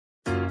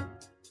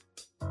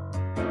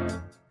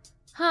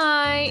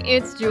Hi,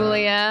 it's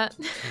Julia.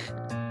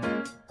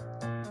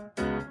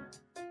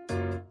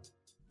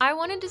 I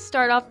wanted to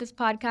start off this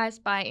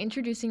podcast by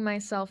introducing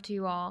myself to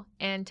you all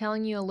and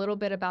telling you a little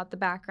bit about the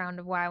background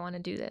of why I want to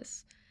do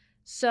this.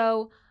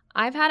 So,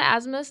 I've had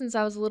asthma since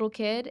I was a little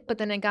kid, but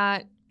then it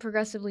got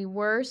progressively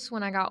worse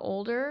when I got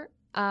older.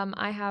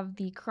 I have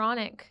the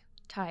chronic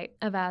type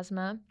of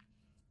asthma.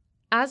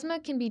 Asthma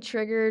can be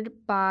triggered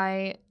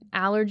by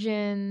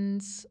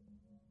allergens,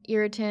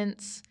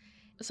 irritants.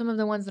 Some of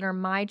the ones that are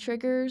my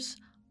triggers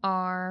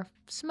are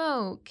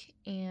smoke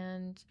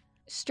and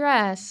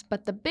stress,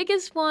 but the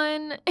biggest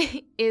one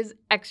is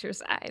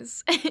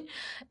exercise.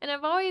 And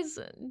I've always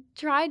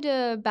tried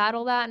to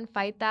battle that and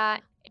fight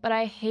that, but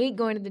I hate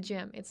going to the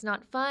gym. It's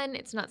not fun,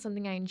 it's not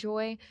something I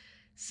enjoy.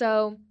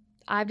 So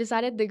I've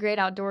decided the great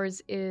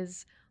outdoors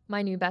is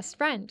my new best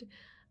friend.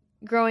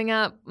 Growing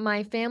up,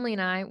 my family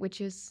and I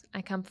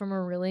come from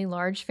a really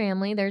large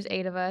family, there's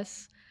 8 of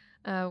us.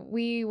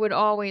 We would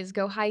always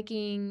go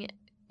hiking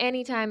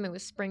anytime it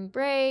was spring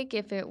break,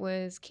 if it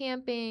was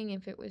camping,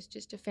 if it was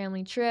just a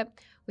family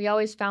trip. We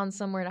always found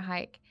somewhere to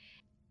hike.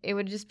 It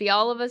would just be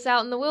all of us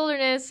out in the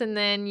wilderness, and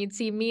then you'd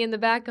see me in the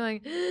back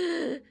going,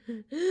 "This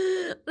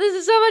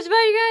is so much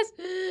fun, you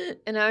guys!"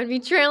 And I would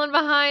be trailing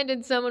behind,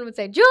 and someone would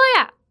say,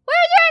 "Julia,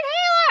 where's your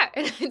inhaler?"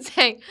 And I'd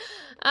say,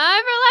 "I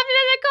left it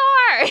in the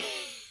car."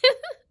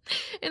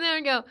 And then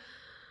I'd go,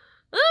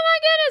 "Oh my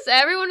goodness,"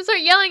 everyone would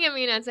start yelling at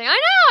me, and I'd say, "I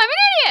know, I'm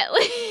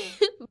an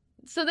idiot."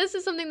 So this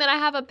is something that I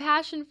have a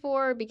passion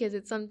for because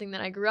it's something that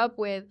I grew up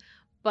with,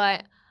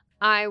 but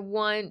I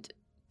want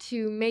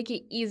to make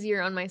it easier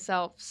on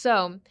myself.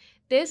 So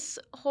this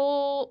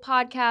whole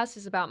podcast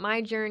is about my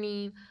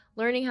journey,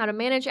 learning how to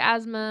manage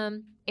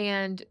asthma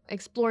and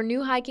explore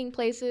new hiking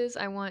places.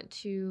 I want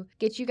to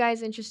get you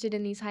guys interested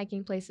in these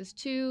hiking places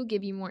too,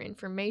 give you more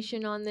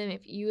information on them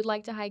if you would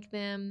like to hike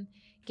them,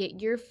 get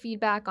your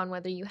feedback on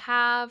whether you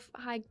have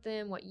hiked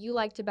them, what you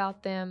liked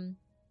about them.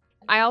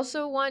 I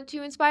also want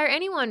to inspire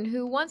anyone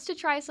who wants to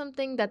try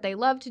something that they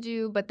love to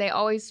do, but they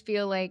always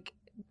feel like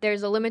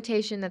there's a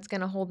limitation that's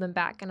going to hold them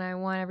back. And I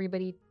want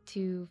everybody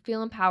to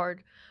feel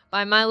empowered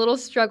by my little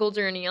struggle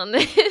journey on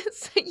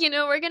this.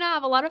 We're going to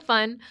have a lot of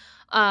fun.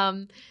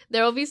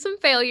 There will be some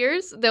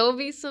failures. There will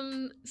be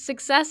some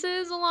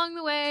successes along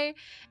the way.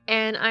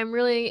 And I'm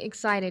really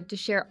excited to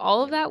share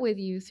all of that with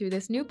you through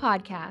this new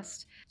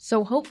podcast.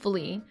 So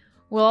hopefully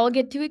we'll all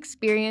get to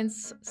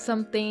experience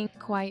something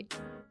quite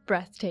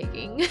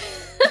breathtaking.